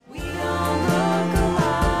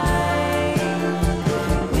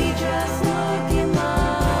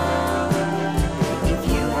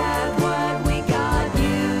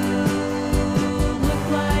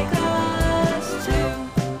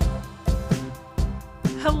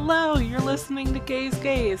Hello, you're listening to Gaze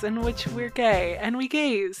Gaze, in which we're gay, and we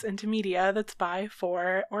gaze into media that's by,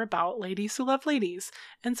 for, or about ladies who love ladies,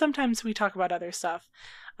 and sometimes we talk about other stuff.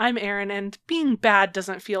 I'm Erin, and being bad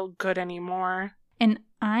doesn't feel good anymore. And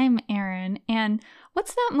I'm Erin, and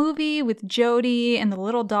what's that movie with Jodie and the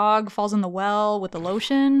little dog falls in the well with the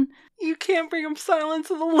lotion? You can't bring up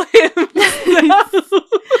Silence of the Lambs.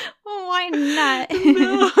 Well, why not?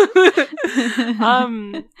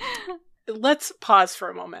 No. Let's pause for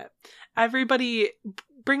a moment. Everybody,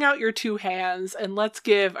 bring out your two hands and let's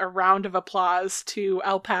give a round of applause to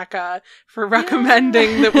Alpaca for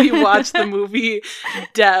recommending that we watch the movie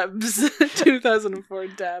Debs, 2004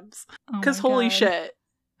 Debs. Because holy shit.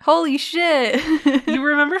 Holy shit. You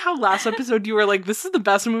remember how last episode you were like, this is the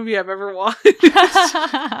best movie I've ever watched?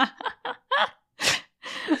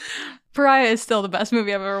 Pariah is still the best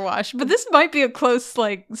movie I've ever watched, but this might be a close,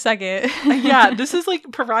 second. Yeah, this is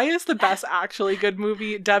Pariah is the best actually good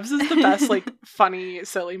movie. Debs is the best, funny,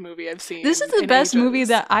 silly movie I've seen. This is the best movie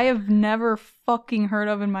that I have never fucking heard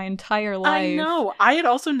of in my entire life. I know. I had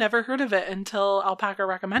also never heard of it until Alpaca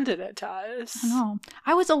recommended it to us. I know.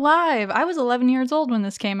 I was alive. I was 11 years old when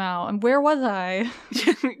this came out. And where was I?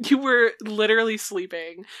 You were literally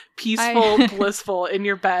sleeping. Peaceful, blissful, in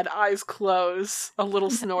your bed, eyes closed, a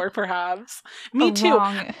little snore perhaps. Me too.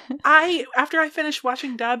 After I finished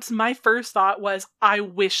watching Debs, my first thought was, I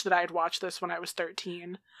wish that I had watched this when I was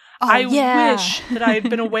 13. I wish that I had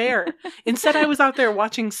been aware. Instead, I was out there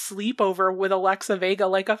watching Sleepover with Alexa Vega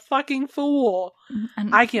like a fucking fool.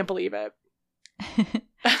 I can't believe it.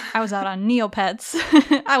 I was out on Neopets.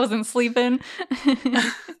 I wasn't sleeping.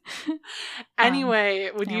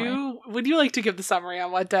 Anyway, would you like to give the summary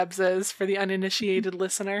on what Debs is for the uninitiated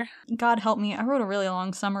listener? God help me. I wrote a really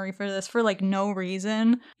long summary for this for no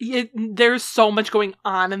reason. There's so much going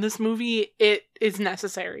on in this movie. It is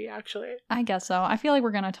necessary, actually. I guess so. I feel like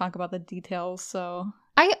we're going to talk about the details, so...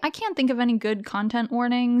 I can't think of any good content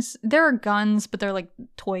warnings. There are guns, but they're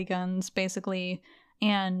toy guns, basically.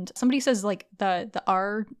 And somebody says the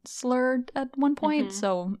R slurred at one point.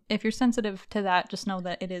 So if you're sensitive to that, just know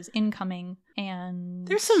that it is incoming. And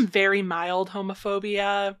there's some very mild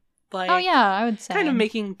homophobia. Oh yeah, I would say. Kind of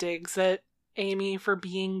making digs at Amy for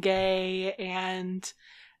being gay and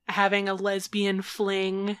having a lesbian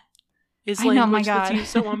fling is language that's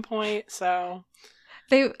used at one point. So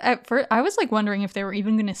I was wondering if they were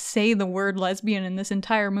even going to say the word lesbian in this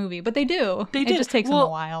entire movie, but they do. It just takes them a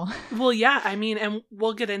while. Well, yeah, I mean, and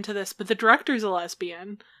we'll get into this, but the director's a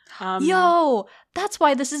lesbian. Yo, that's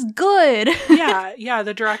why this is good. yeah,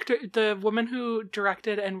 the director, the woman who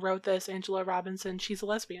directed and wrote this, Angela Robinson, she's a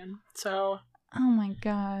lesbian. So, oh my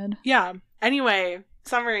god. Yeah. Anyway,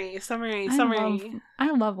 summary.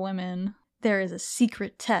 I love women. There is a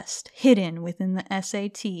secret test hidden within the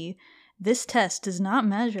SAT. This test does not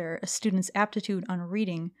measure a student's aptitude on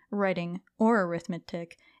reading, writing, or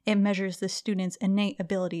arithmetic. It measures the student's innate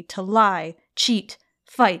ability to lie, cheat,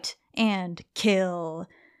 fight, and kill.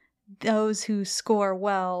 Those who score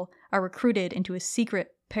well are recruited into a secret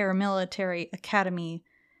paramilitary academy.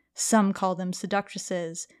 Some call them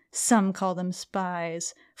seductresses. Some call them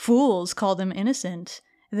spies. Fools call them innocent.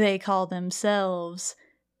 They call themselves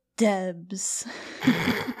Debs.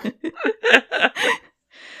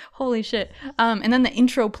 Holy shit. And then the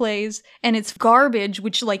intro plays, and it's garbage,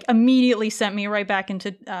 which immediately sent me right back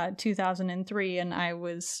into 2003, and I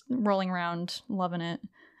was rolling around loving it.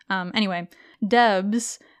 Anyway,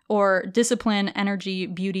 Debs, or Discipline, Energy,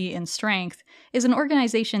 Beauty, and Strength, is an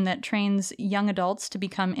organization that trains young adults to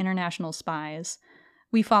become international spies.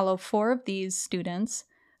 We follow 4 of these students,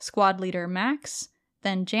 squad leader Max,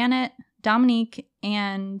 then Janet, Dominique,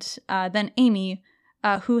 and then Amy,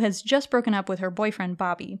 who has just broken up with her boyfriend,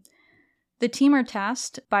 Bobby. The team are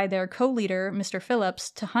tasked by their co-leader, Mr. Phillips,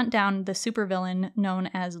 to hunt down the supervillain known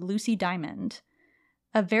as Lucy Diamond.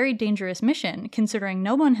 A very dangerous mission, considering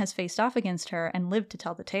no one has faced off against her and lived to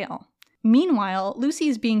tell the tale. Meanwhile, Lucy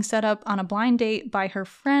is being set up on a blind date by her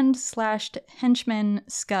friend/henchman,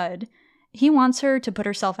 Scud. He wants her to put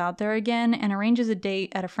herself out there again and arranges a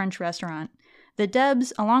date at a French restaurant. The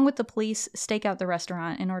Debs, along with the police, stake out the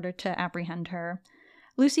restaurant in order to apprehend her.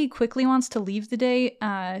 Lucy quickly wants to leave the date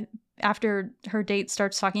after her date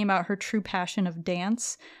starts talking about her true passion of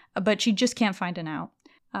dance, but she just can't find an out.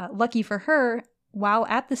 Lucky for her, while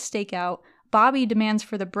at the stakeout, Bobby demands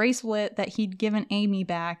for the bracelet that he'd given Amy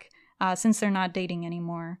back since they're not dating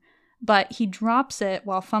anymore. But he drops it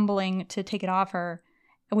while fumbling to take it off her,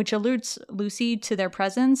 which alerts Lucy to their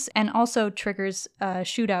presence and also triggers a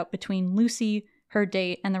shootout between Lucy, her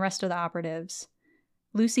date, and the rest of the operatives.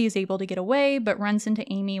 Lucy is able to get away, but runs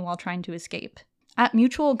into Amy while trying to escape. At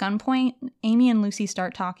mutual gunpoint, Amy and Lucy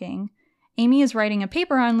start talking. Amy is writing a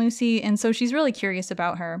paper on Lucy, and so she's really curious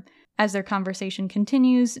about her. As their conversation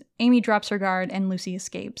continues, Amy drops her guard and Lucy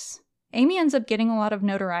escapes. Amy ends up getting a lot of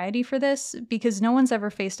notoriety for this because no one's ever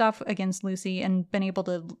faced off against Lucy and been able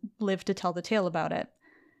to live to tell the tale about it.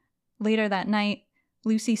 Later that night,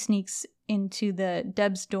 Lucy sneaks into the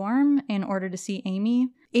Deb's dorm in order to see Amy.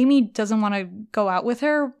 Amy doesn't want to go out with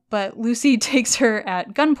her, but Lucy takes her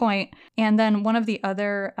at gunpoint, and then one of the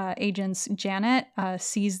other agents, Janet,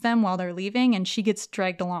 sees them while they're leaving, and she gets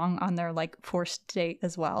dragged along on their, forced date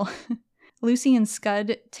as well. Lucy and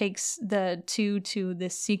Scud takes the two to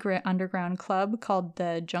this secret underground club called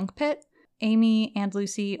the Junk Pit. Amy and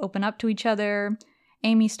Lucy open up to each other.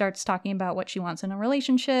 Amy starts talking about what she wants in a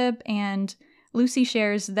relationship, and Lucy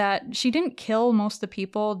shares that she didn't kill most of the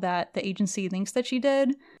people that the agency thinks that she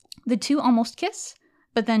did. The two almost kiss,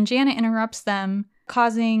 but then Janet interrupts them,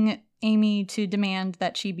 causing Amy to demand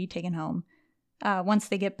that she be taken home. Once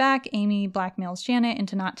they get back, Amy blackmails Janet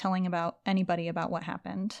into not telling anybody about what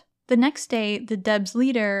happened. The next day, the Deb's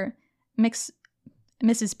leader,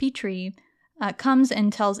 Mrs. Petrie, comes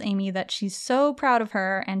and tells Amy that she's so proud of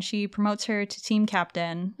her, and she promotes her to team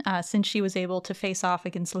captain since she was able to face off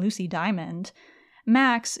against Lucy Diamond.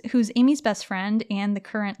 Max, who's Amy's best friend and the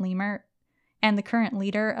current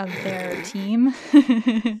leader of their team,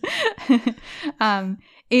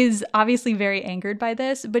 is obviously very angered by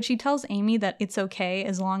this, but she tells Amy that it's okay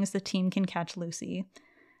as long as the team can catch Lucy.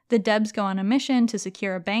 The Debs go on a mission to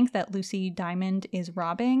secure a bank that Lucy Diamond is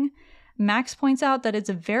robbing. Max points out that it's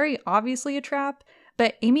very obviously a trap,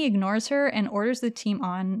 but Amy ignores her and orders the team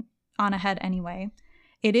on ahead anyway.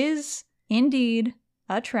 It is, indeed,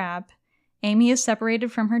 a trap. Amy is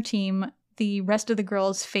separated from her team, the rest of the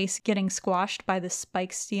girls face getting squashed by the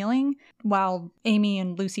spike stealing, while Amy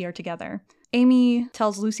and Lucy are together. Amy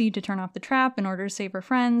tells Lucy to turn off the trap in order to save her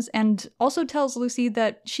friends, and also tells Lucy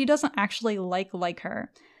that she doesn't actually like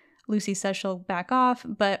her. Lucy says she'll back off,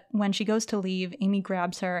 but when she goes to leave, Amy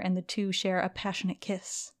grabs her and the two share a passionate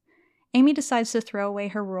kiss. Amy decides to throw away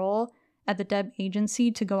her role at the Deb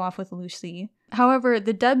agency to go off with Lucy. However,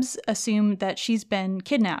 the Debs assume that she's been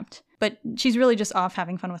kidnapped, but she's really just off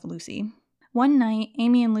having fun with Lucy. One night,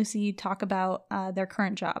 Amy and Lucy talk about their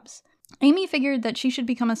current jobs. Amy figured that she should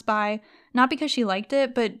become a spy, not because she liked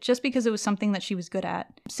it, but just because it was something that she was good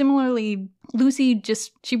at. Similarly, Lucy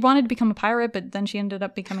she wanted to become a pirate, but then she ended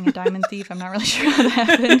up becoming a diamond thief. I'm not really sure how that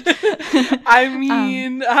happened. I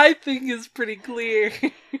mean, I think it's pretty clear.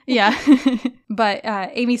 Yeah. But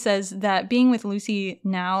Amy says that being with Lucy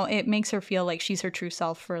now, it makes her feel like she's her true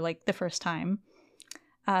self for the first time.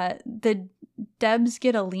 The Debs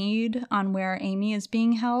get a lead on where Amy is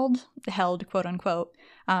being held quote unquote,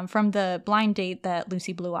 from the blind date that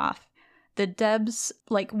Lucy blew off. The Debs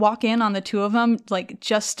walk in on the two of them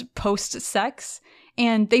just post sex,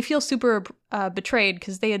 and they feel super betrayed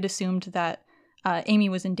because they had assumed that Amy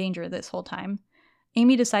was in danger this whole time.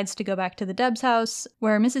 Amy decides to go back to the Debs' house,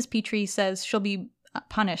 where Mrs. Petrie says she'll be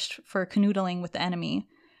punished for canoodling with the enemy.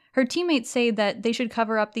 Her teammates say that they should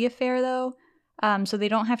cover up the affair though, so they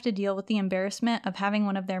don't have to deal with the embarrassment of having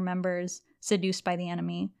one of their members seduced by the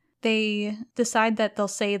enemy. They decide that they'll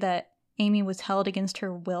say that Amy was held against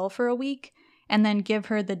her will for a week, and then give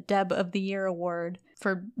her the Deb of the Year award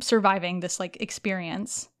for surviving this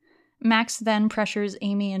experience. Max then pressures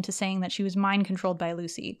Amy into saying that she was mind-controlled by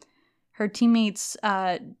Lucy. Her teammates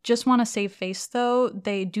just want to save face though.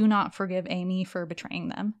 They do not forgive Amy for betraying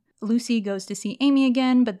them. Lucy goes to see Amy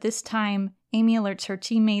again, but this time Amy alerts her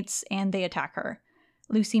teammates and they attack her.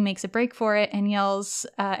 Lucy makes a break for it and yells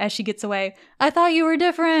as she gets away, "I thought you were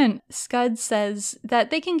different!" Scud says that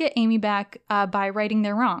they can get Amy back by righting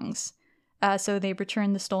their wrongs. So they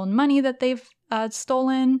return the stolen money that they've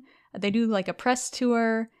stolen. They do a press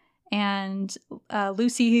tour, and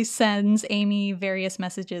Lucy sends Amy various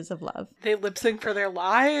messages of love. They lip sync for their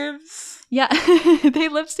lives? Yeah, they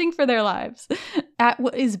lip sync for their lives. At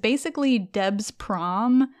what is basically Deb's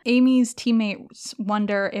prom, Amy's teammates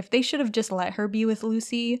wonder if they should have just let her be with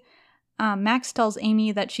Lucy. Max tells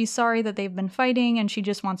Amy that she's sorry that they've been fighting and she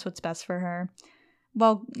just wants what's best for her.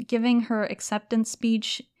 While giving her acceptance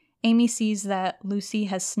speech, Amy sees that Lucy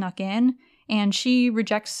has snuck in, and she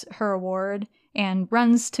rejects her award and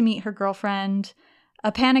runs to meet her girlfriend.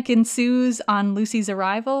 A panic ensues on Lucy's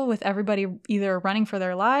arrival, with everybody either running for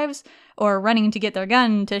their lives or running to get their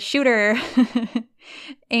gun to shoot her.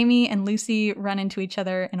 Amy and Lucy run into each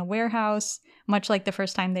other in a warehouse, much like the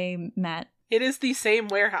first time they met. It is the same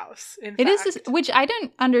warehouse, in fact. It is, which I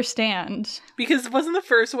didn't understand. Because it wasn't the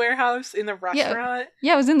first warehouse in the restaurant?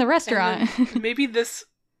 Yeah, it was in the restaurant. Maybe this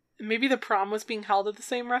maybe the prom was being held at the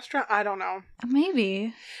same restaurant. I don't know.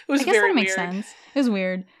 Maybe. It was I guess very that makes weird. sense. It was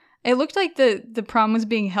weird. It looked like the prom was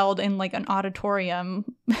being held in like an auditorium.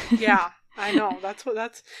 Yeah, I know.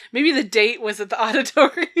 Maybe the date was at the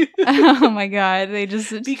auditorium. Oh my god, they just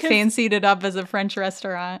fancied it up as a French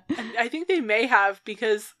restaurant. I think they may have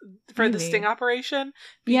for the sting operation,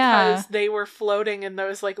 because they were floating in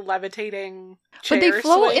those like levitating chairs. But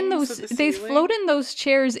they float in those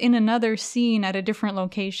chairs in another scene at a different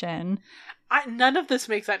location. None of this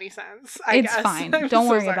makes any sense. It's fine. Don't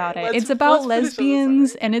worry about it. It's about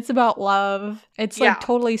lesbians and it's about love. It's like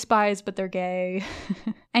totally spies, but they're gay.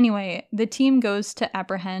 Anyway, the team goes to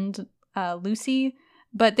apprehend Lucy,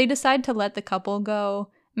 but they decide to let the couple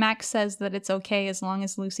go. Max says that it's okay as long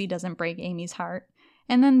as Lucy doesn't break Amy's heart.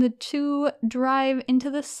 And then the two drive into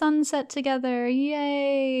the sunset together.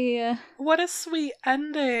 Yay! What a sweet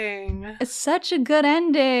ending. It's such a good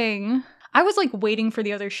ending. I was like waiting for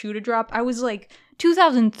the other shoe to drop. I was like,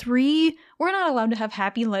 2003? We're not allowed to have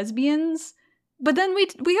happy lesbians. But then we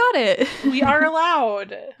got it. We are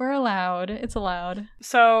allowed. We're allowed. It's allowed.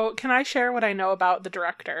 So, can I share what I know about the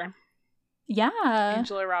director? Yeah.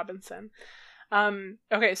 Angela Robinson.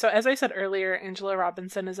 Okay, so as I said earlier, Angela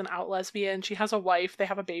Robinson is an out lesbian. She has a wife. They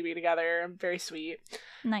have a baby together. Very sweet.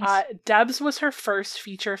 Nice. Debs was her first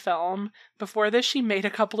feature film. Before this, she made a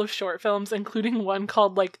couple of short films, including one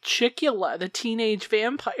called like Chickula, the Teenage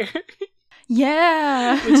Vampire.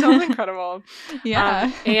 Yeah. Which sounds incredible.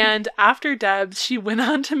 Yeah. And after Debs, she went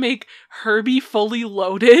on to make Herbie Fully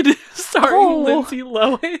Loaded, starring Lindsay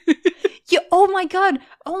Lohan. Yeah, oh my god.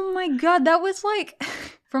 That was like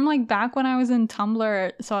from like back when I was in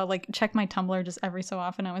Tumblr, so I like check my Tumblr just every so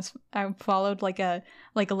often. I followed like a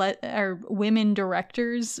women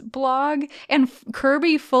directors blog, and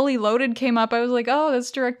Kirby Fully Loaded came up. I was like, oh,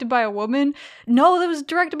 that's directed by a woman. No, that was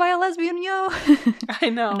directed by a lesbian. Yo, I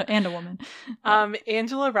know, and a woman.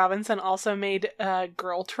 Angela Robinson also made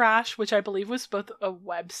Girl Trash, which I believe was both a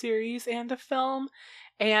web series and a film.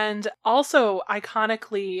 And also,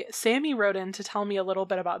 iconically, Sammy wrote in to tell me a little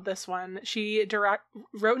bit about this one. She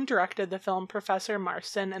wrote and directed the film Professor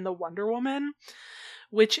Marston and the Wonder Woman,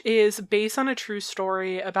 which is based on a true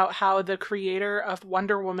story about how the creator of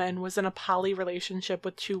Wonder Woman was in a poly relationship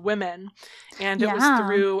with two women. And it was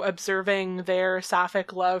through observing their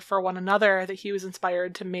sapphic love for one another that he was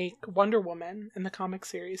inspired to make Wonder Woman in the comic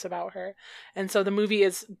series about her. And so the movie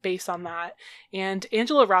is based on that. And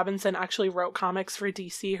Angela Robinson actually wrote comics for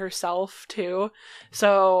DC herself, too.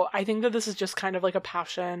 So I think that this is just kind of like a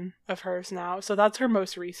passion of hers now. So that's her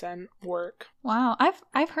most recent work. Wow,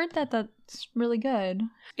 I've heard that's really good.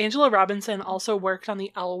 Angela Robinson also worked on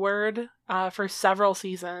the L Word for several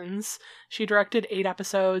seasons. She directed 8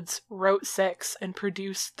 episodes, wrote 6, and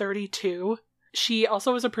produced 32. She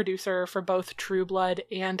also was a producer for both True Blood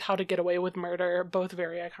and How to Get Away with Murder, both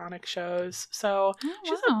very iconic shows. So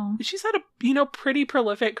she's had a pretty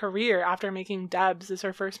prolific career after making Debs as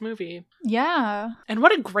her first movie. Yeah. And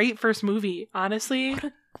what a great first movie, honestly. What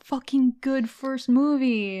a fucking good first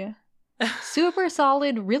movie. Super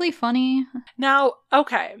solid, really funny. Now,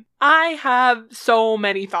 okay, I have so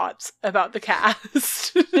many thoughts about the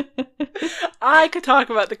cast. I could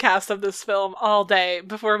talk about the cast of this film all day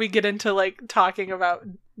before we get into like talking about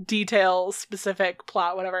details, specific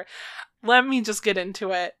plot, whatever. Let me just get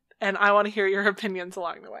into it, and I want to hear your opinions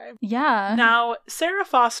along the way. Yeah. Now, Sarah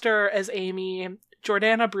Foster as Amy,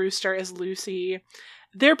 Jordana Brewster as Lucy.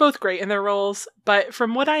 They're both great in their roles, but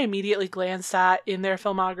from what I immediately glanced at in their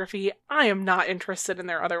filmography, I am not interested in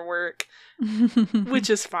their other work, which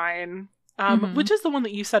is fine. Which is the one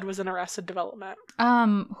that you said was in Arrested Development?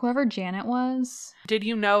 Whoever Janet was. Did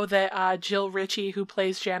you know that Jill Ritchie, who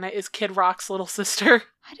plays Janet, is Kid Rock's little sister?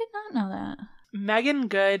 I did not know that. Megan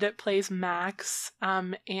Good plays Max,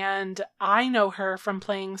 and I know her from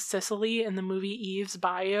playing Cicely in the movie Eve's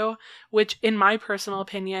Bayou, which, in my personal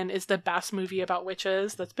opinion, is the best movie about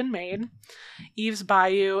witches that's been made. Eve's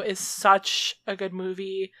Bayou is such a good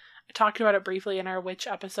movie. I talked about it briefly in our witch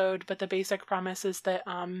episode, but the basic premise is that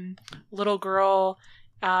little girl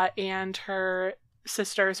and her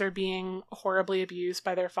sisters are being horribly abused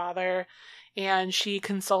by their father, and she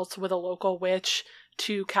consults with a local witch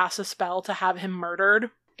to cast a spell to have him murdered.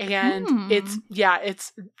 And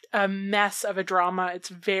it's a mess of a drama. It's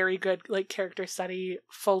very good, like, character study.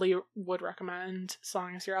 Fully would recommend, as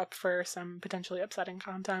long as you're up for some potentially upsetting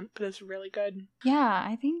content, but it's really good. Yeah,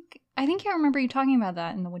 I think I remember you talking about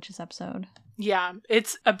that in the Witches episode. Yeah,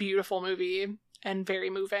 it's a beautiful movie and very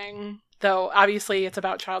moving, though obviously it's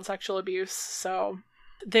about child sexual abuse, so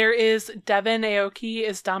There is Devin Aoki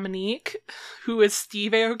as Dominique, who is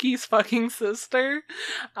Steve Aoki's fucking sister.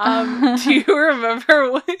 Do you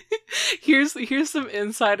remember what? Here's some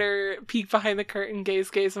insider peek behind the curtain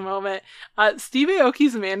gaze moment. Steve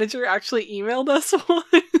Aoki's manager actually emailed us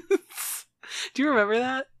once. Do you remember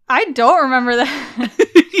that? I don't remember that.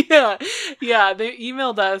 Yeah, they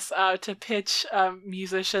emailed us to pitch a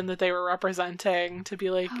musician that they were representing to be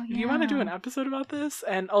like, do you want to do an episode about this?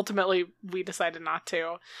 And ultimately, we decided not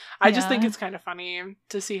to. I just think it's kind of funny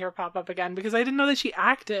to see her pop up again because I didn't know that she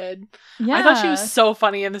acted. Yeah. I thought she was so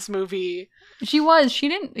funny in this movie. She was. She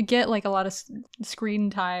didn't get like a lot of screen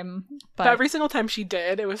time. But every single time she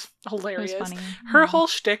did, it was hilarious. It was funny. Her whole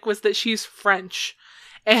shtick was that she's French.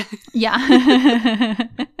 And and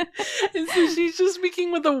so she's just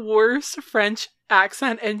speaking with the worst French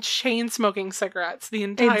accent and chain smoking cigarettes the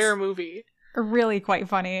entire movie. Really quite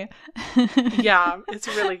funny. Yeah, it's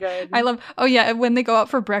really good. I love. Oh yeah, when they go out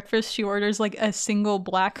for breakfast, she orders like a single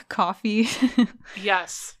black coffee.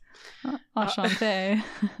 Yes. Enchanté.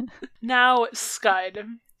 Now, Scud.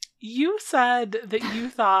 You said that you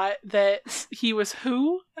thought that he was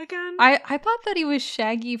who again? I thought that he was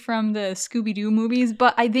Shaggy from the Scooby-Doo movies,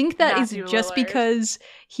 but I think that Matthew is just Lillard. Because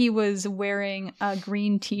he was wearing a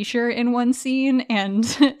green t-shirt in one scene, and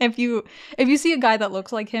if you see a guy that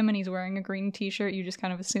looks like him and he's wearing a green t-shirt, you just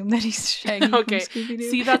kind of assume that he's Shaggy from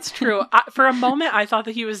Scooby-Doo. See, that's true. For a moment, I thought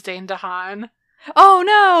that he was Dane DeHaan. Oh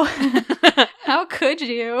no! How could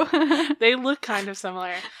you? They look kind of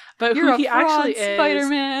similar. But who he actually is,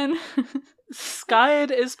 Spider-Man.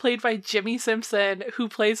 Scud is played by Jimmy Simpson, who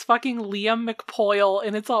plays fucking Liam McPoyle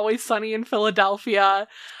in It's Always Sunny in Philadelphia.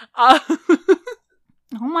 Oh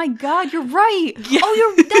my god, you're right. Yeah.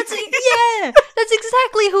 Oh, that's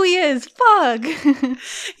exactly who he is. Fuck.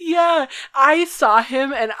 Yeah, I saw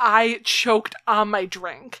him and I choked on my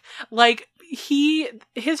drink. Like,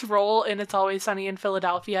 his role in It's Always Sunny in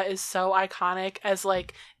Philadelphia is so iconic as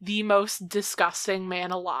like the most disgusting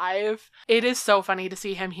man alive. It is so funny to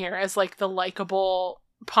see him here as like the likable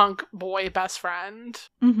punk boy best friend.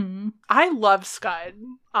 Mm-hmm. I love Scud,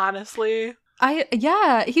 honestly.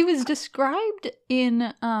 He was described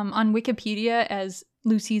in on Wikipedia as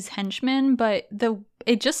Lucy's henchman, but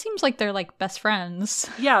it just seems like they're like best friends.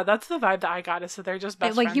 Yeah, that's the vibe that I got, is that they're just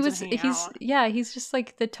best friends. He's just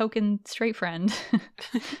like the token straight friend.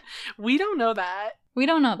 We don't know that.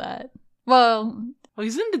 Well,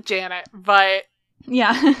 he's into Janet, but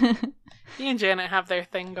yeah. He and Janet have their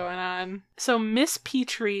thing going on. So Miss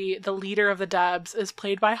Petrie, the leader of the Debs, is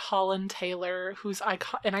played by Holland Taylor, who's an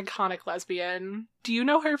iconic lesbian. Do you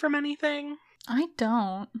know her from anything? I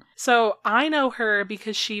don't. So I know her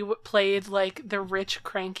because she played like the rich,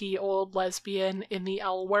 cranky old lesbian in The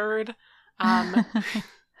L Word.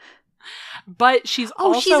 But she's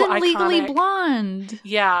also she's in iconic. Legally Blonde.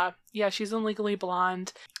 Yeah, she's in Legally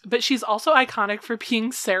Blonde. But she's also iconic for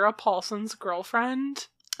being Sarah Paulson's girlfriend.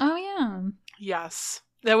 Oh yeah. Yes.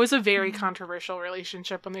 That was a very controversial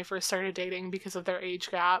relationship when they first started dating because of their age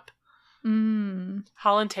gap.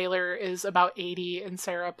 Holland Taylor is about 80 and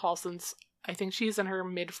Sarah Paulson's, I think she's in her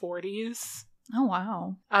mid-40s. Oh,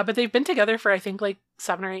 wow. But they've been together for, I think, like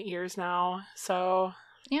 7 or 8 years now. So,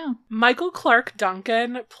 yeah. Michael Clark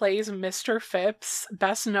Duncan plays Mr. Phipps,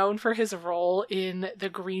 best known for his role in The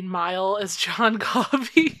Green Mile as John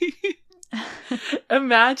Coffey.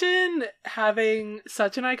 Imagine having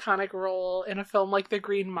such an iconic role in a film like The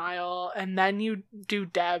Green Mile, and then you do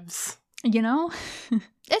Debs. You know,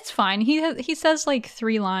 it's fine. He says like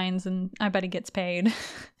 3 lines, and I bet he gets paid.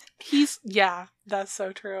 Yeah, that's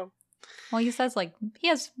so true. Well, he says like he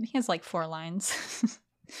has like 4 lines.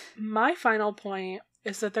 My final point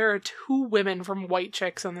is that there are 2 women from White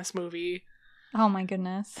Chicks in this movie. Oh my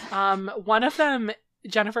goodness. One of them,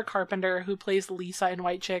 Jennifer Carpenter, who plays Lisa in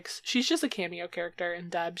White Chicks, she's just a cameo character in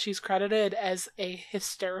Deb. She's credited as a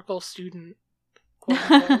hysterical student,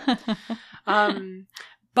 quote unquote.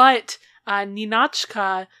 But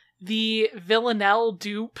Ninotchka, the Villanelle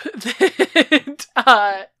dupe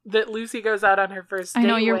that Lucy goes out on her first date I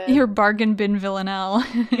know, you're bargain bin Villanelle.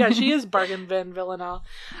 Yeah, she is bargain bin Villanelle.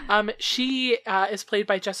 She is played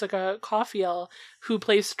by Jessica Caulfield, who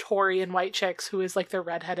plays Tori in White Chicks, who is like their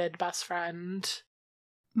redheaded best friend.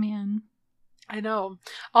 Man. I know.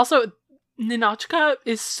 Also, Ninotchka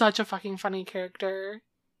is such a fucking funny character.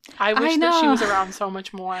 I wish that she was around so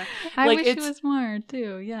much more. I wish she was more,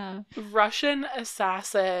 too, yeah. Russian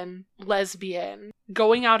assassin, lesbian,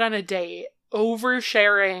 going out on a date,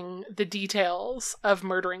 oversharing the details of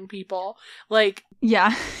murdering people. Like,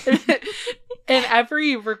 yeah. In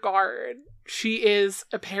every regard, she is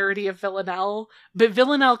a parody of Villanelle, but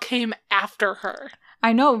Villanelle came after her.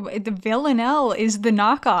 I know. The Villanelle is the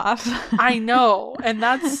knockoff. I know. And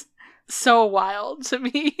that's so wild to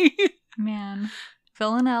me. Man.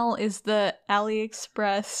 Villanelle is the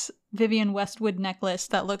AliExpress Vivienne Westwood necklace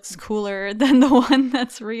that looks cooler than the one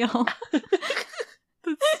that's real.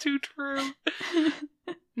 That's too true.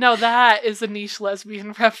 No, that is a niche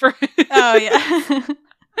lesbian reference. Oh, yeah.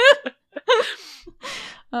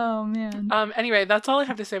 Oh, man. Anyway, that's all I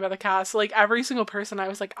have to say about the cast. Like, every single person, I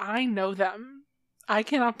was like, I know them. I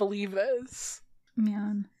cannot believe this.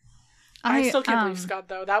 Man. I still can't believe Scud,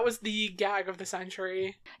 though. That was the gag of the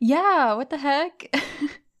century. Yeah, what the heck?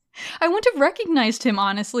 I wouldn't have recognized him,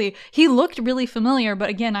 honestly. He looked really familiar, but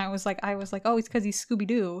again, I was like, oh, it's because he's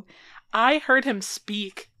Scooby-Doo. I heard him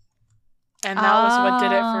speak, and that was what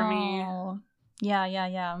did it for me.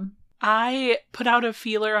 Yeah. I put out a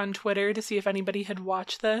feeler on Twitter to see if anybody had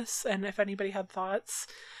watched this, and if anybody had thoughts.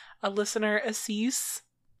 A listener, Assis,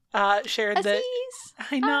 shared that...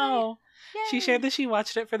 I know. She shared that she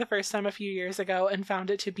watched it for the first time a few years ago and found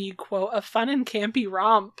it to be, quote, a fun and campy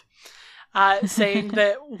romp, saying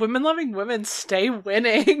that women-loving women stay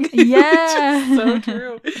winning. Yeah. Which is so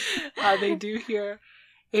true. They do here.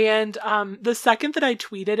 And the second that I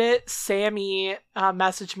tweeted it, Sammy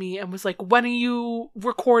messaged me and was like, when are you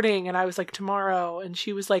recording? And I was like, tomorrow. And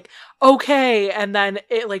she was like, okay. And then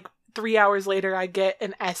 3 hours later, I get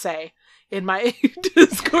an essay in my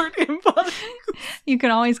Discord inbox. You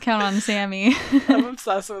can always count on Sammy. I'm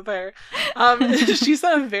obsessed with her. She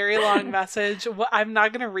sent a very long message. I'm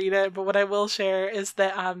not going to read it, but what I will share is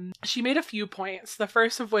that she made a few points. The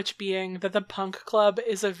first of which being that the punk club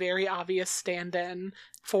is a very obvious stand-in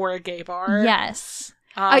for a gay bar. Yes.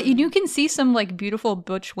 You can see some beautiful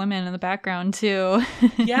butch women in the background too.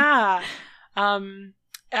 Yeah.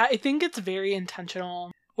 I think it's very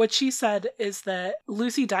intentional. What she said is that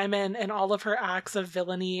Lucy Diamond and all of her acts of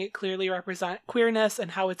villainy clearly represent queerness and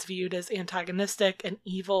how it's viewed as antagonistic and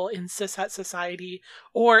evil in cishet society,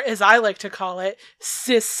 or as I like to call it,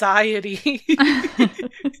 society.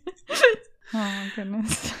 Oh my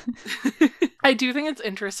goodness. I do think it's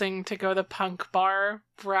interesting to go the punk bar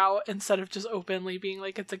route instead of just openly being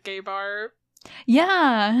like it's a gay bar.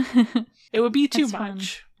 Yeah. It would be too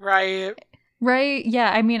much, right? Right?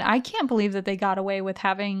 Yeah, I mean, I can't believe that they got away with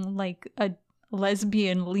having, a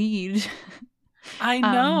lesbian lead. I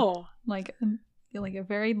know. A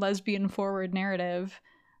very lesbian-forward narrative.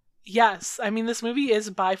 Yes. I mean, this movie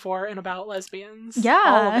is by, for, and about lesbians. Yeah.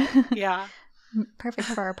 All of it. Yeah. Perfect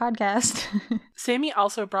for our podcast. Sammy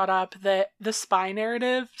also brought up that the spy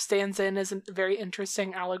narrative stands in as a very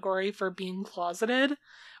interesting allegory for being closeted,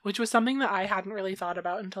 which was something that I hadn't really thought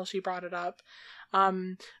about until she brought it up.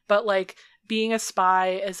 But being a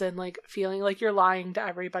spy as in feeling like you're lying to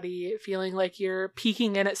everybody, feeling like you're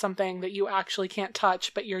peeking in at something that you actually can't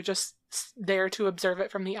touch, but you're just there to observe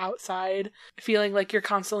it from the outside, feeling like you're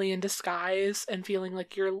constantly in disguise and feeling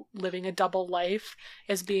like you're living a double life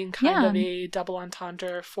as being kind of a double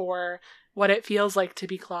entendre for what it feels like to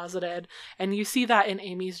be closeted. And you see that in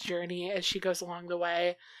Amy's journey as she goes along the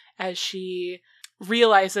way, as she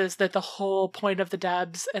realizes that the whole point of the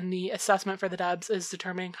Debs and the assessment for the Debs is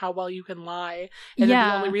determining how well you can lie. And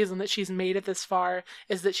the only reason that she's made it this far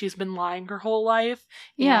is that she's been lying her whole life.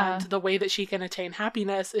 Yeah. And the way that she can attain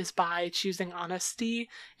happiness is by choosing honesty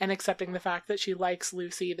and accepting the fact that she likes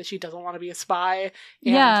Lucy, that she doesn't want to be a spy.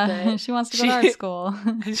 And she wants to go to art school.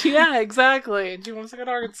 Yeah, exactly. And she wants to go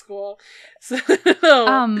to art school. So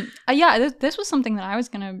this was something that I was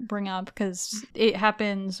going to bring up because it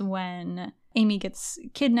happens when Amy gets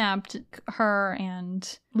kidnapped. Her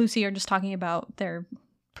and Lucy are just talking about their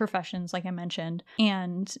professions, like I mentioned,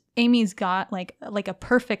 and Amy's got a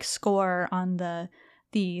perfect score on the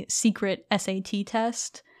secret SAT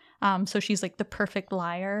test. So she's the perfect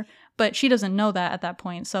liar, but she doesn't know that at that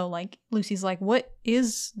point. So Lucy's what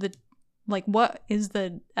is the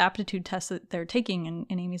aptitude test that they're taking?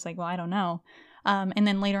 And Amy's well, I don't know. And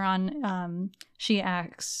then later on, she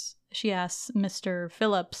asks Mr.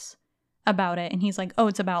 Phillips about it, and he's oh,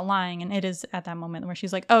 it's about lying. And it is at that moment where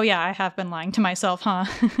she's oh yeah, I have been lying to myself, huh?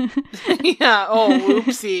 Yeah. Oh,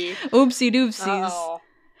 oopsie. Oopsie doopsies. Uh-oh.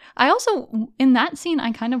 I also, in that scene,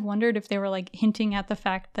 I kind of wondered if they were hinting at the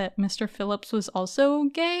fact that Mr. Phillips was also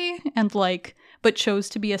gay and but chose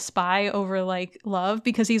to be a spy over love,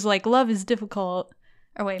 because he's love is difficult.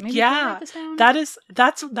 Or wait, maybe I write this down? That's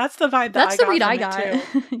the vibe that's the read I got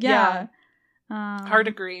too. Yeah. Hard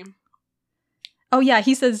agree. Oh yeah,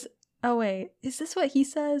 he says, oh wait, is this what he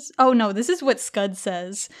says? Oh no, this is what Scud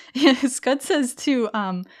says. Scud says to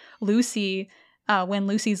Lucy, when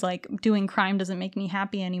Lucy's like, doing crime doesn't make me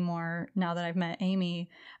happy anymore now that I've met Amy.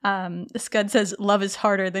 Scud says love is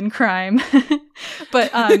harder than crime.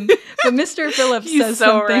 but Mr. Phillips says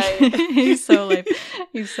so something. Right. He's so like,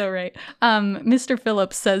 he's so right. Mr.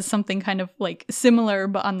 Phillips says something kind of like similar,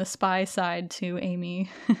 but on the spy side to Amy.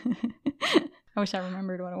 I wish I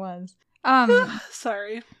remembered what it was.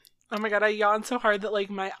 Sorry. Oh my god, I yawned so hard that like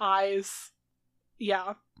my eyes.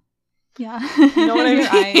 Yeah. Yeah. You know what I mean?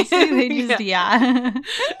 Your eyes, they just, yeah.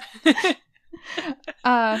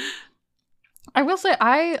 I will say,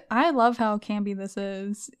 I love how campy this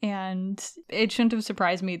is, and it shouldn't have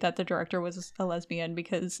surprised me that the director was a lesbian,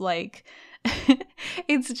 because, like,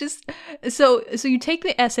 it's just, so you take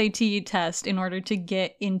the SAT test in order to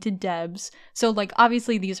get into Debs. So, like,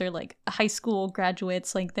 obviously these are, like, high school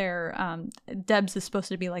graduates, like, they're, Debs is supposed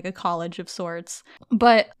to be, like, a college of sorts,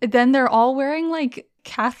 but then they're all wearing, like,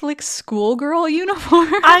 Catholic schoolgirl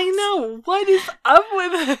uniforms. I know. What is up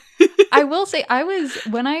with it? I will say,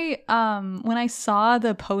 when I saw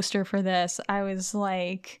the poster for this, I was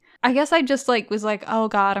like, I guess I just like was like, oh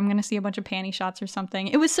god, I'm gonna see a bunch of panty shots or something.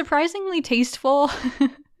 It was surprisingly tasteful.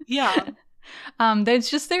 Yeah. It's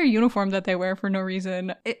just their uniform that they wear for no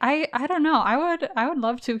reason. I don't know. I would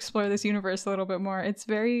love to explore this universe a little bit more. It's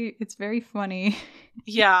very funny.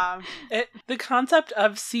 Yeah. The concept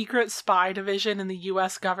of secret spy division in the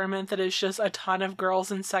US government that is just a ton of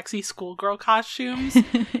girls in sexy schoolgirl costumes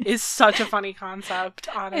is such a funny concept,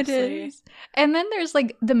 honestly. It is. And then there's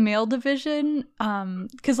like the male division,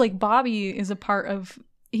 because like Bobby is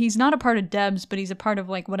he's not a part of Debs, but he's a part of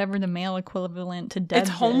like whatever the male equivalent to Debs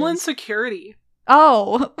It's Homeland is. Security.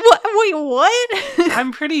 Oh, what? Wait, what?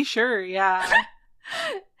 I'm pretty sure, yeah.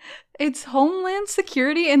 It's Homeland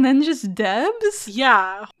Security and then just Debs?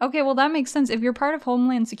 Yeah. Okay, well that makes sense. If you're part of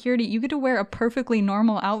Homeland Security, you get to wear a perfectly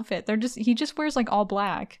normal outfit. He just wears like all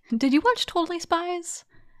black. Did you watch Totally Spies?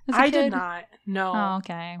 I did not. No. Oh,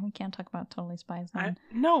 okay. We can't talk about Totally Spies then.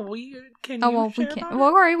 No, we can. Oh, well, we can't. Well,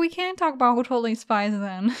 all right, we can't talk about Totally Spies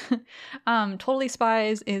then. Totally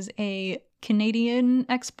Spies is a Canadian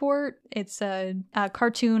export. It's a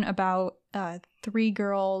cartoon about 3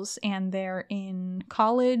 girls, and they're in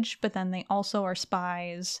college, but then they also are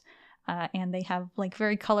spies, and they have like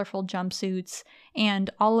very colorful jumpsuits, and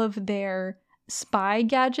all of their spy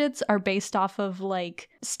gadgets are based off of like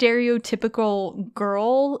stereotypical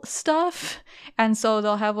girl stuff. And so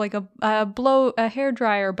they'll have like a hair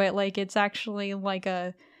dryer, but like it's actually like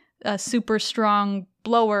a super strong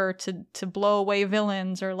blower to blow away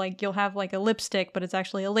villains, or like you'll have like a lipstick but it's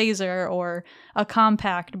actually a laser, or a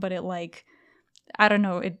compact but it like, I don't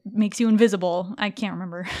know, it makes you invisible. I can't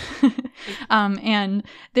remember. And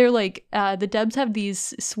they're like, the Debs have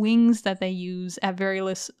these swings that they use at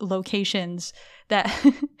various locations that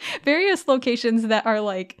are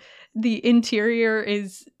like, the interior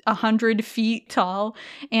is 100 feet tall,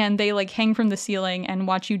 and they like hang from the ceiling and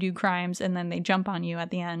watch you do crimes, and then they jump on you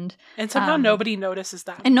at the end. And somehow nobody notices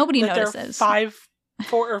that. And nobody notices. There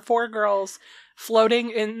are four girls floating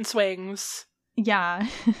in swings. Yeah.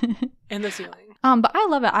 In the ceiling. But I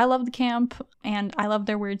love it. I love the camp, and I love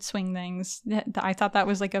their weird swing things. I thought that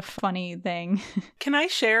was like a funny thing. Can I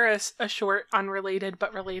share a short, unrelated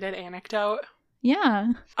but related anecdote?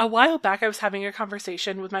 Yeah. A while back, I was having a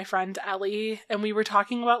conversation with my friend Ellie, and we were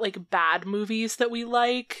talking about like bad movies that we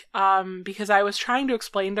like, because I was trying to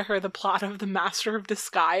explain to her the plot of The Master of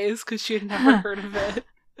Disguise, because she had never heard of it.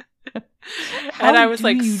 And I was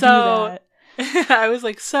like, so... I was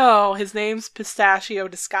like, so his name's Pistachio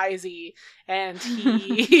Disguisey, and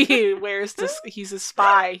he he's a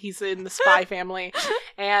spy. He's in the spy family,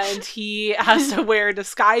 and he has to wear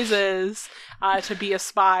disguises to be a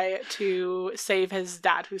spy to save his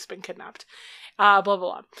dad who's been kidnapped. Blah blah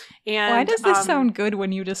blah. And why does this sound good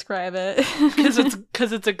when you describe it? Because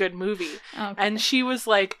it's a good movie. Okay. And she was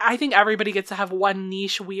like, I think everybody gets to have one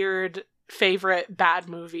niche weird favorite bad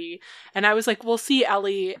movie. And I was like, well, see,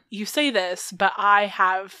 Ellie, you say this, but I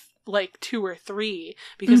have like 2 or 3,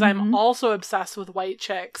 because I'm also obsessed with white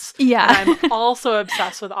chicks. Yeah. And I'm also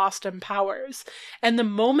obsessed with Austin Powers. And the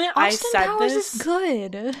moment Austin I said Powers this, is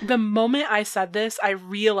good. The moment I said this, I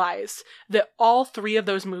realized that all 3 of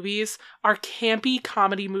those movies are campy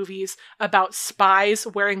comedy movies about spies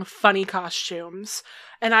wearing funny costumes.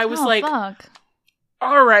 And I was fuck.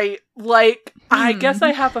 All right, like, I guess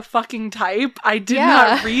I have a fucking type. I did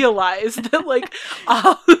not realize that, like,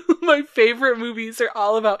 all my favorite movies are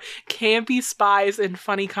all about campy spies in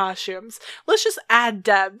funny costumes. Let's just add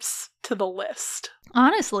Debs to the list.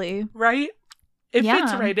 Honestly. Right? It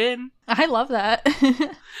fits right in. I love that.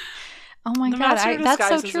 Oh my god, that's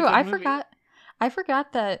so true. I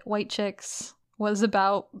forgot that White Chicks was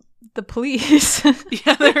about the police.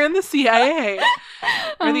 Yeah, they're in the CIA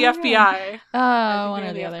or the FBI. Oh, one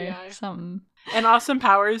or the other. FBI. Something. And Austin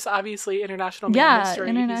Powers, obviously, International Man Mystery.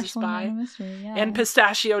 International Man Mystery. Yeah. And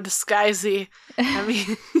Pistachio Disguisey. I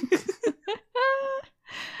mean,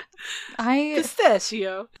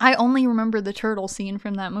 Pistachio. I only remember the turtle scene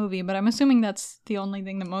from that movie, but I'm assuming that's the only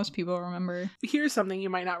thing that most people remember. Here's something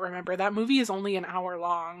you might not remember. That movie is only an hour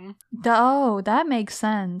long. Oh, that makes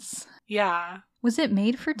sense. Yeah. Was it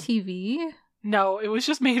made for TV? No, it was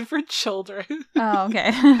just made for children. Oh,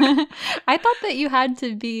 okay. I thought that you had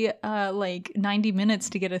to be like 90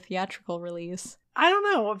 minutes to get a theatrical release. I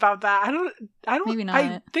don't know about that. I don't. Maybe not.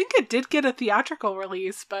 I think it did get a theatrical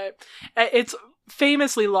release, but it's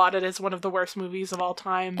famously lauded as one of the worst movies of all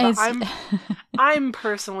time. But I'm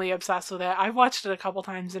personally obsessed with it. I've watched it a couple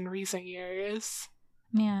times in recent years.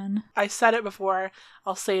 Man. I said it before,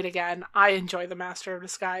 I'll say it again. I enjoy The Master of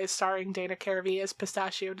Disguise, starring Dana Carvey as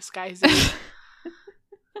Pistachio Disguisey.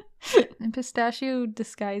 Pistachio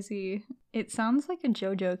Disguisey. It sounds like a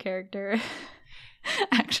JoJo character.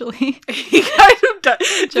 Actually. He kind of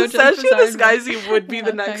does. Pistachio Disguisey would be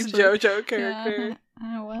the next actually. JoJo character. Yeah.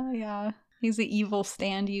 Oh, well, yeah. He's the evil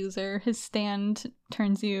stand user. His stand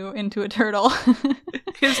turns you into a turtle.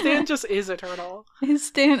 His stand just is a turtle. His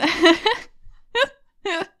stand...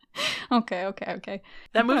 Okay.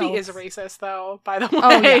 That movie is racist, though, by the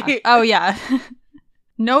way. Oh, yeah.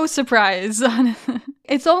 No surprise.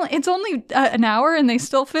 It's only an hour and they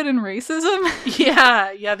still fit in racism?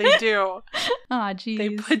 Yeah, they do. Aw, jeez. They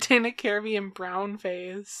put Dana Carvey in brown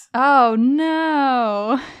face. Oh,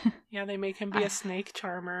 no. Yeah, they make him be a snake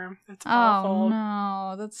charmer. It's awful. Oh,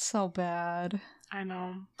 no. That's so bad. I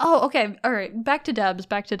know. Oh, okay. All right. Back to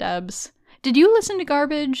Debs. Did you listen to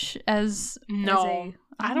Garbage as... No.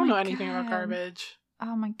 I don't know anything about Garbage.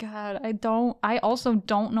 Oh my god. I also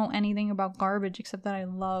don't know anything about Garbage except that I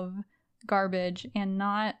love Garbage, and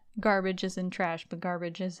not garbage as in trash, but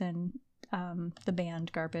garbage as in the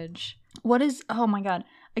band Garbage. Oh my god.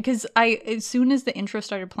 Because as soon as the intro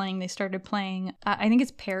started playing, they started playing, I think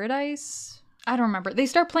it's Paradise? I don't remember. They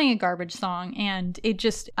start playing a Garbage song, and it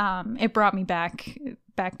just, it brought me back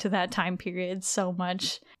to that time period so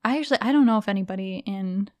much. I don't know if anybody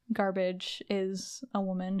in Garbage is a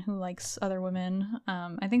woman who likes other women.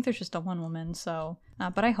 I think there's just a one woman, so,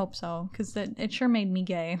 but I hope so, because it sure made me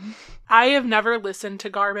gay. I have never listened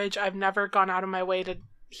to Garbage. I've never gone out of my way to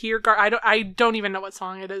hear I don't even know what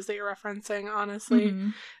song it is that you're referencing, honestly. Mm-hmm.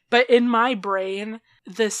 But in my brain,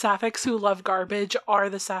 the Sapphics who love Garbage are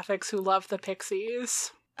the Sapphics who love the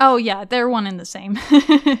Pixies. Oh yeah, they're one and the same.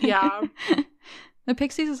 Yeah. The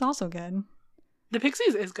Pixies is also good. The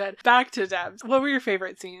Pixies is good. Back to Debs. What were your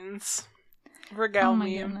favorite scenes? Regale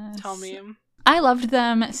me. Goodness. Tell me. I loved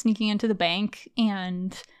them sneaking into the bank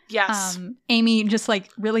and yes, Amy just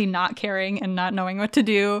like really not caring and not knowing what to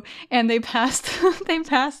do. And they passed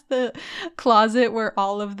the closet where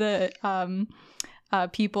all of the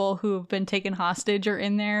people who've been taken hostage are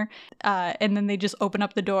in there, and then they just open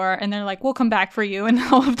up the door and they're like, we'll come back for you, and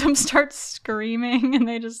all of them start screaming and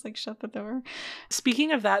they just like shut the door.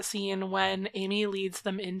 Speaking of that scene when Amy leads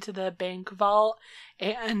them into the bank vault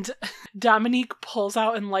and Dominique pulls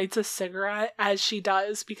out and lights a cigarette as she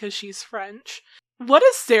does because she's French. What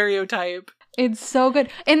a stereotype. It's so good.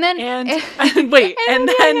 And then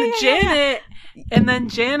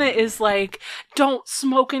Janet is like, don't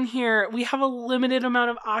smoke in here. We have a limited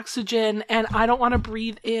amount of oxygen and I don't want to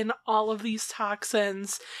breathe in all of these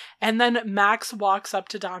toxins. And then Max walks up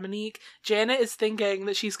to Dominique. Janet is thinking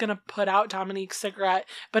that she's going to put out Dominique's cigarette,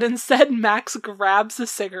 but instead Max grabs the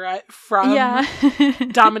cigarette from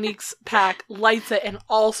Dominique's pack, lights it, and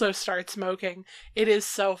also starts smoking. It is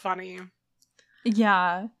so funny.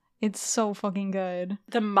 Yeah. It's so fucking good.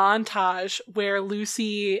 The montage where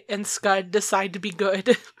Lucy and Scud decide to be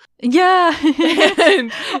good. Yeah.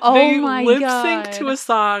 And they lip sync to a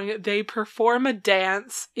song. They perform a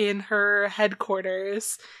dance in her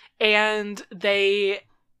headquarters. And they,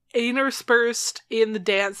 interspersed in the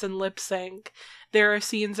dance and lip sync, there are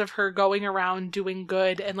scenes of her going around doing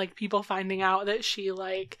good and like people finding out that she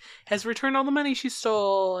like has returned all the money she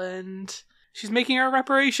stole and she's making her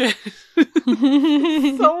reparation.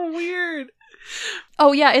 So weird.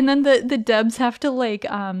 Oh yeah, and then the Debs have to like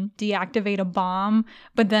deactivate a bomb,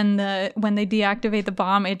 but then when they deactivate the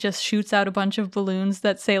bomb, it just shoots out a bunch of balloons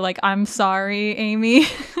that say like, I'm sorry, Amy.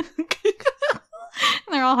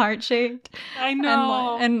 They're all heart-shaped. I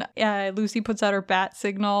know. And Lucy puts out her bat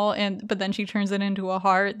signal, but then she turns it into a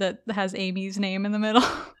heart that has Amy's name in the middle.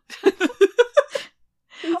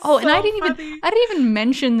 Oh, and I didn't even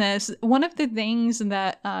mention this. One of the things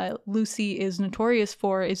that Lucy is notorious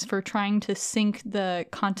for is for trying to sink the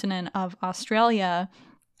continent of Australia.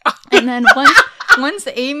 And then once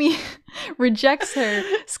Amy rejects her,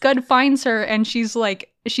 Scud finds her and she's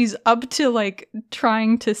up to like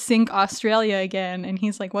trying to sink Australia again, and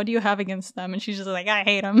he's like, "What do you have against them?" And she's just like, "I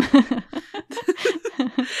hate them."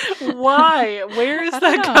 Why? Where is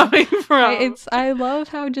that coming from? I love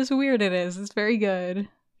how just weird it is. It's very good.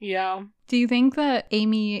 Yeah. Do you think that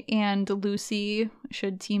Amy and Lucy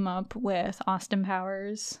should team up with Austin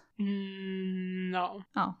Powers? No.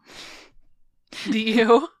 Oh. Do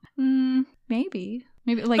you? Maybe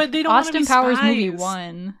like, but they don't Austin Powers spies, movie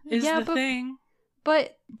 1 is the thing.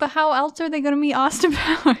 But how else are they going to meet Austin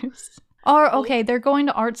Powers? Or okay, they're going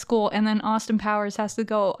to art school, and then Austin Powers has to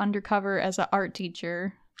go undercover as an art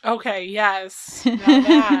teacher. Okay, yes. Now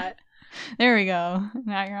that. There we go.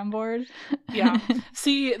 Now you're on board. Yeah.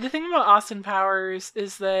 See, the thing about Austin Powers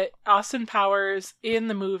is that Austin Powers in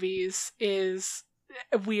the movies is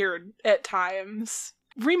weird at times.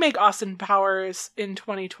 Remake Austin Powers in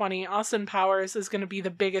 2020. Austin Powers is going to be the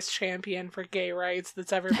biggest champion for gay rights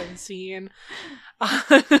that's ever been seen.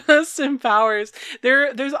 Austin Powers.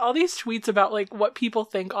 There's all these tweets about like what people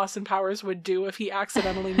think Austin Powers would do if he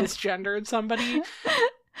accidentally misgendered somebody.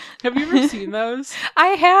 Have you ever seen those? I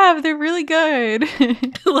have. They're really good.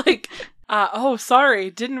 Like, oh, sorry,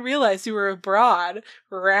 didn't realize you were abroad.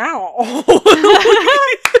 Row.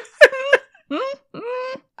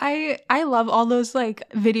 I love all those like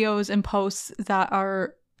videos and posts that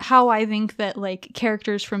are how I think that like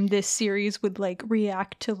characters from this series would like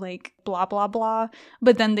react to like blah blah blah,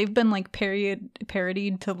 but then they've been like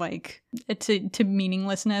parodied to like to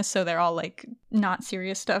meaninglessness, so they're all like not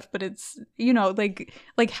serious stuff, but it's, you know,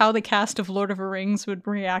 like how the cast of Lord of the Rings would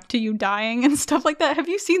react to you dying and stuff like that. Have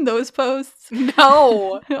you seen those posts?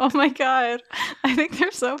 No. Oh my god, I think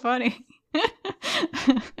they're so funny.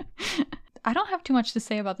 I don't have too much to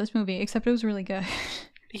say about this movie, except it was really good.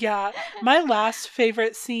 Yeah. My last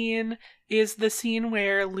favorite scene is the scene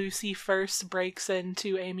where Lucy first breaks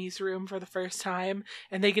into Amy's room for the first time,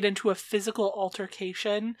 and they get into a physical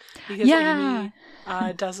altercation because Amy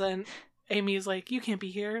doesn't... Amy's like, "You can't be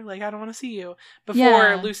here. Like, I don't want to see you."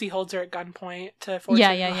 Before Lucy holds her at gunpoint to force her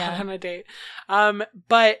to go out on a date.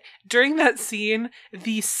 But during that scene,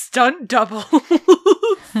 the stunt double.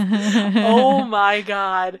 Oh my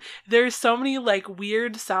god. There's so many like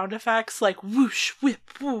weird sound effects, like whoosh,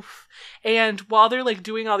 whip, woof. And while they're like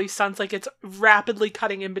doing all these stunts, like it's rapidly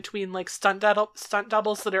cutting in between like stunt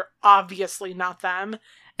doubles that are obviously not them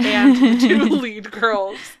and the two lead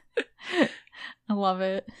girls. I love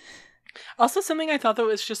it. Also, something I thought that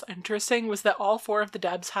was just interesting was that all 4 of the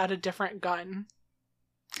Debs had a different gun.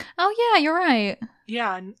 Oh yeah, you're right.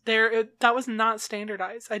 Yeah, that was not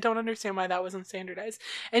standardized. I don't understand why that wasn't standardized.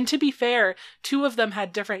 And to be fair, 2 of them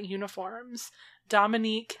had different uniforms.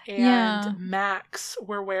 Dominique and Max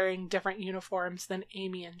were wearing different uniforms than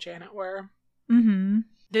Amy and Janet were. Mm-hmm.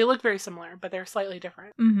 They look very similar, but they're slightly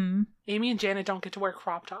different. Mm-hmm. Amy and Janet don't get to wear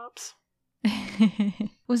crop tops.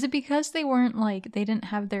 Was it because they didn't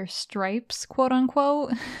have their stripes, quote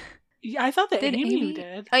unquote? Yeah, I thought that Amy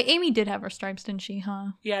did. Amy did have her stripes, didn't she,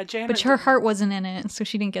 huh? Yeah, Janet But her heart wasn't in it, so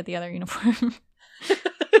she didn't get the other uniform.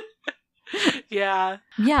 Yeah.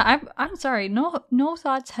 Yeah, I'm sorry. No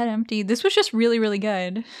thoughts, head empty. This was just really, really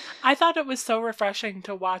good. I thought it was so refreshing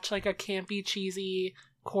to watch like a campy, cheesy,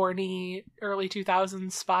 corny, early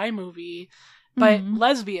 2000s spy movie, but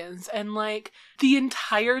lesbians. And like the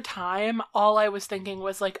entire time, all I was thinking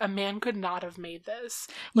was like, a man could not have made this.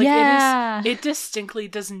 Like it distinctly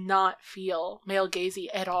does not feel male gazy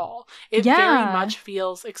at all. It very much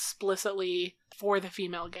feels explicitly for the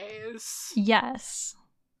female gaze. Yes.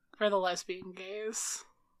 For the lesbian gaze.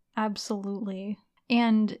 Absolutely.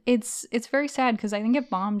 And it's very sad because I think it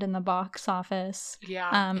bombed in the box office.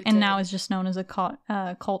 Yeah. And now is just known as a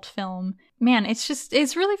cult film. Man,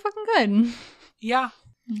 it's really fucking good. Yeah.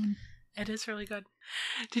 It is really good.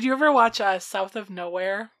 Did you ever watch South of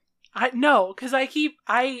Nowhere? No, because I keep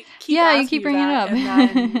you keep bringing it up, and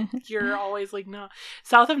then you're always like, no.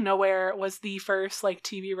 South of Nowhere was the first like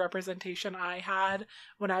TV representation I had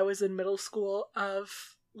when I was in middle school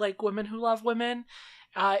of like Women Who Love Women.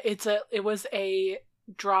 It was a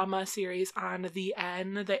drama series on the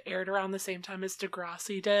N that aired around the same time as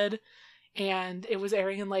Degrassi did, and it was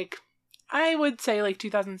airing in like, I would say like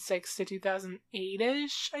 2006 to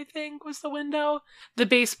 2008-ish, I think was the window. The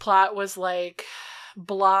base plot was like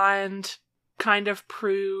blonde, kind of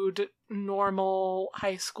prude, normal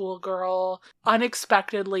high school girl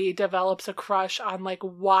unexpectedly develops a crush on like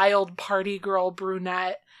wild party girl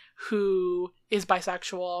brunette who is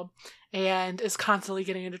bisexual and is constantly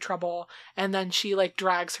getting into trouble, and then she like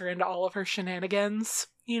drags her into all of her shenanigans,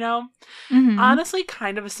 you know? Mm-hmm. Honestly,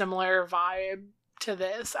 kind of a similar vibe to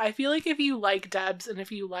this. I feel like if you like Debs and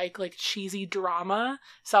if you like cheesy drama,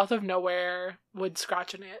 South of Nowhere would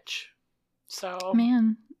scratch an itch. So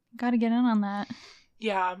man, gotta get in on that.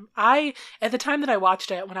 Yeah, at the time that I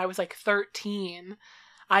watched it when I was like 13,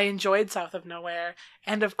 I enjoyed South of Nowhere,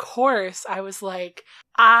 and of course I was like,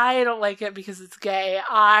 I don't like it because it's gay.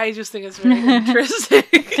 I just think it's very interesting.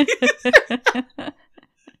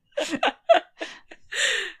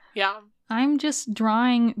 Yeah. I'm just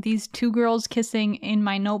drawing these two girls kissing in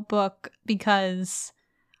my notebook because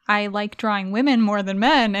I like drawing women more than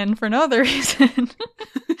men, and for no other reason.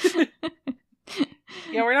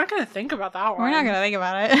 Yeah, we're not going to think about that one. We're not going to think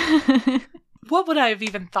about it. What would I have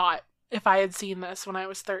even thought if I had seen this when I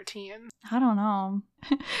was 13? I don't know.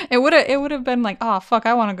 It would have been like, oh, fuck,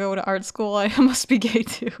 I want to go to art school. I must be gay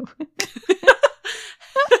too.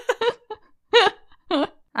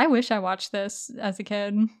 I wish I watched this as a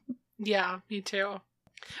kid. Yeah, me too.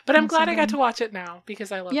 But I'm glad I got to watch it now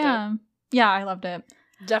because I loved it. Yeah, I loved it.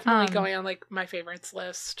 Definitely going on my favorites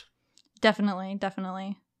list. Definitely.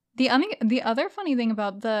 The other funny thing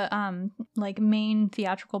about the main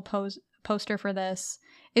theatrical poster for this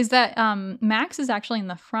is that Max is actually in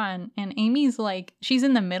the front and Amy's she's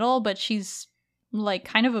in the middle, but she's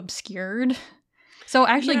kind of obscured. So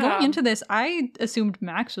actually going into this, I assumed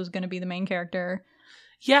Max was going to be the main character.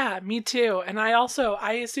 Yeah, me too. And I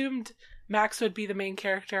assumed Max would be the main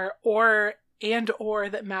character or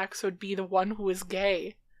that Max would be the one who is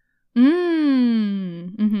gay.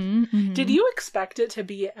 Did you expect it to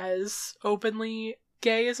be as openly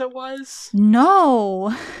gay as it was?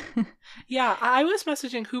 No. Yeah, I was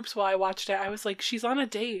messaging Hoops while I watched it. I was like, she's on a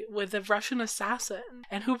date with a Russian assassin.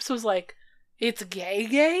 And Hoops was like, it's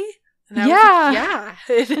gay? And I was like, yeah,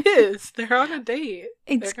 it is. They're on a date.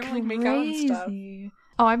 They're gonna make out and stuff.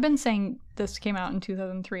 Oh, I've been saying this came out in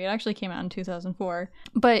 2003. It actually came out in 2004.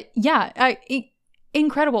 But yeah,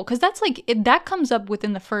 incredible. Because that's that comes up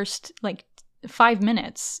within the first 5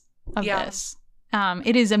 minutes of this.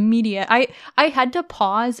 It is immediate. I had to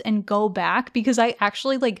pause and go back because I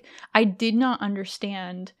actually I did not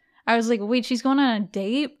understand. I was like, wait, she's going on a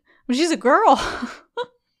date? Well, she's a girl. She's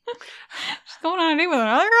going on a date with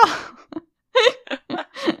another girl.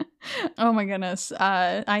 Oh my goodness.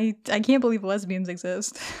 I can't believe lesbians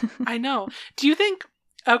exist. I know. Do you think,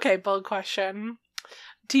 okay, bold question.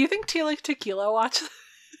 Do you think Tila Tequila watched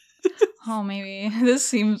this? Oh, maybe. This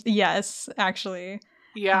seems, yes, actually.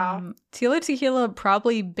 Yeah. Tila Tequila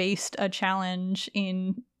probably based a challenge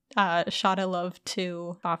in Shot I Love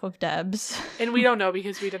 2 off of Debs. And we don't know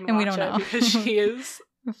because we didn't watch it because she is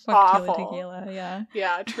fuck awful. Tila Tequila, yeah.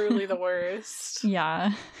 Yeah, truly the worst.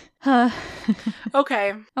 Yeah.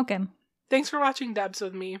 Okay. Thanks for watching Debs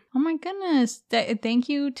with me. Oh my goodness. Thank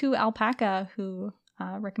you to Alpaca who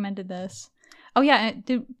recommended this. Oh yeah,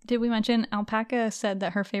 did we mention Alpaca said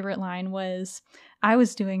that her favorite line was, I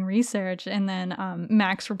was doing research, and then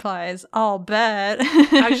Max replies, I'll bet.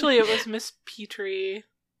 Actually, it was Miss Petrie.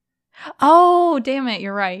 Oh, damn it,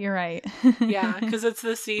 you're right. Yeah, because it's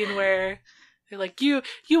the scene where they're like, you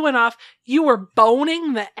went off, you were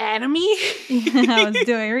boning the enemy? I was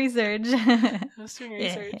doing research.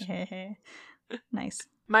 Nice.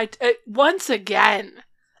 Once again.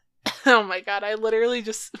 Oh my god, I literally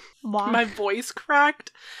just, my voice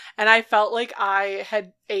cracked, and I felt like I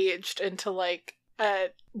had aged into a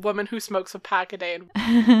woman who smokes a pack a day.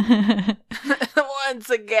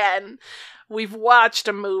 Once again, we've watched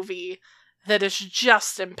a movie that is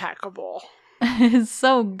just impeccable. It's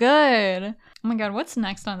so good. Oh my god, what's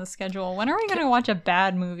next on the schedule? When are we going to watch a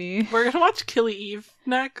bad movie? We're going to watch Killing Eve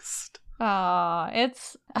next.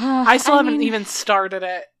 It's... I haven't even started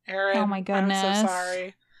it, Erin. Oh my goodness. I'm so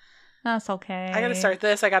sorry. That's okay. I gotta start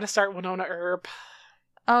this. I gotta start Winona Earp.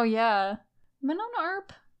 Oh yeah. Winona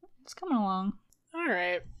Earp. It's coming along.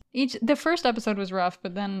 Alright. The first episode was rough,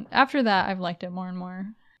 but then after that I've liked it more and more.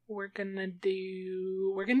 We're gonna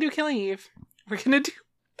do Killing Eve.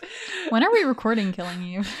 When are we recording Killing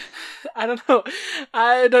Eve? I don't know.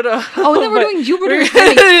 Oh, and then we're doing Jupiter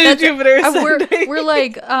Ascending. Jupiter Ascending. We're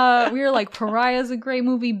like Pariah's a great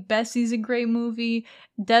movie, Bessie's a great movie,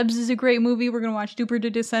 Debs is a great movie. We're gonna watch Jupiter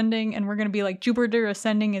Descending, and we're gonna be like, Jupiter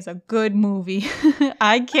Ascending is a good movie.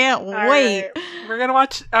 I can't wait. Right. We're gonna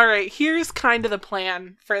watch. All right, here's kind of the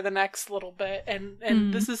plan for the next little bit,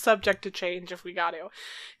 and this is subject to change if we got to.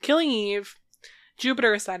 Killing Eve,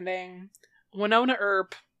 Jupiter Ascending, Winona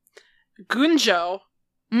Earp, Gunjo.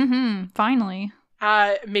 Finally.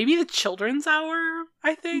 Maybe The Children's Hour,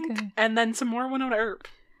 I think. Okay. And then some more Winona Earp.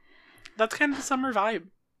 That's kind of the summer vibe.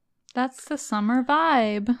 That's the summer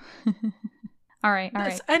vibe. All right.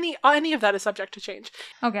 Any of that is subject to change.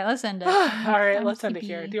 Okay, let's end it. All right, let's end it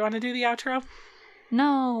here. Do you want to do the outro?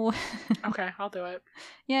 No. Okay, I'll do it.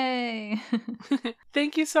 Yay.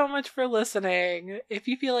 Thank you so much for listening. If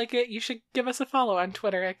you feel like it, you should give us a follow on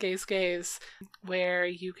Twitter at GaysGays, where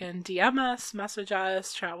you can DM us, message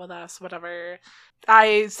us, chat with us, whatever.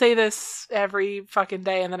 I say this every fucking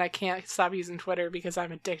day and then I can't stop using Twitter because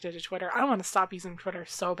I'm addicted to Twitter. I want to stop using Twitter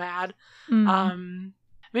so bad.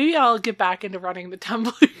 Maybe I'll get back into running the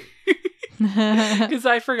Tumblr. Because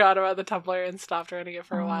I forgot about the Tumblr and stopped running it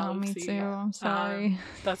for a while. Me too. I'm sorry.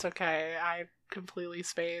 That's okay. I completely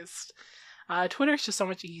spaced. Twitter's just so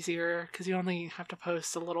much easier because you only have to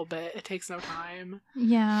post a little bit. It takes no time.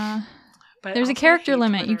 Yeah. But there's a character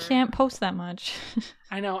limit. Twitter. You can't post that much.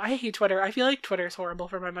 I know. I hate Twitter. I feel like Twitter's horrible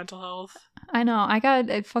for my mental health. I know. I got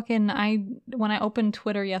when I opened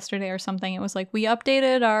Twitter yesterday or something, it was like, we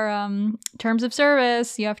updated our terms of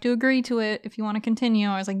service. You have to agree to it if you want to continue.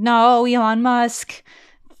 I was like, no, Elon Musk,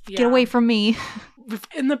 get away from me.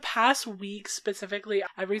 In the past week specifically,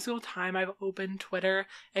 every single time I've opened Twitter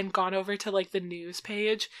and gone over to like the news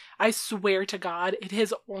page, I swear to God, it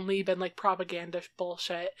has only been like propaganda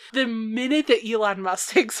bullshit. The minute that Elon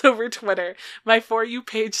Musk takes over Twitter, my For You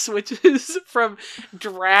page switches from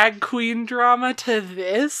drag queen drama to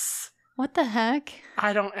this. What the heck?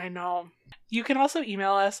 I know. You can also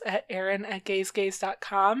email us at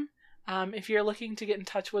erin@gaysgays.com. If you're looking to get in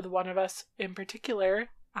touch with one of us in particular,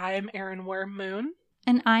 I'm Erin Wormmoon.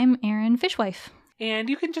 And I'm Erin Fishwife. And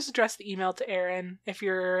you can just address the email to Erin if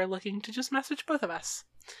you're looking to just message both of us.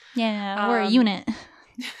 Yeah, we're a unit.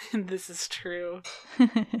 This is true.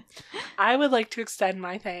 I would like to extend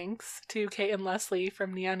my thanks to Kate and Leslie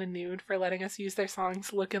from Neon and Nude for letting us use their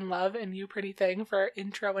songs Look and Love and You Pretty Thing for our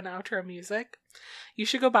intro and outro music. You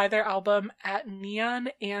should go buy their album at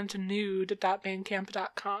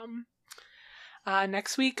neonandnude.bandcamp.com.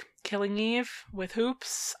 Next week, Killing Eve with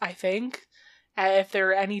Hoops, I think. If there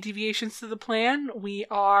are any deviations to the plan, we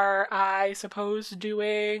are, I suppose,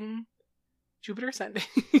 doing Jupiter Ascending.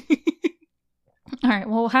 Alright,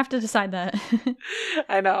 well, we'll have to decide that.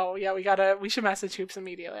 I know, yeah, we should message Hoops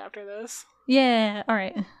immediately after this. Yeah,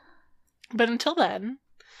 alright. But until then,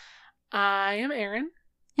 I am Erin.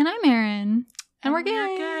 And I'm Erin. And we're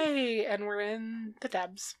gay. And we're in the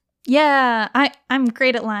Debs. Yeah, I'm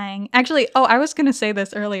great at lying. Actually, I was going to say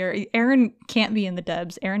this earlier. Erin can't be in the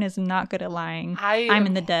Debs. Erin is not good at lying. I'm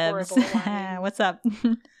in the Debs. What's up?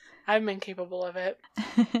 I'm incapable of it.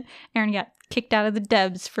 Erin got kicked out of the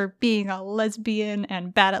Debs for being a lesbian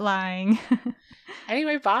and bad at lying.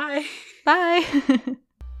 Anyway, bye. Bye.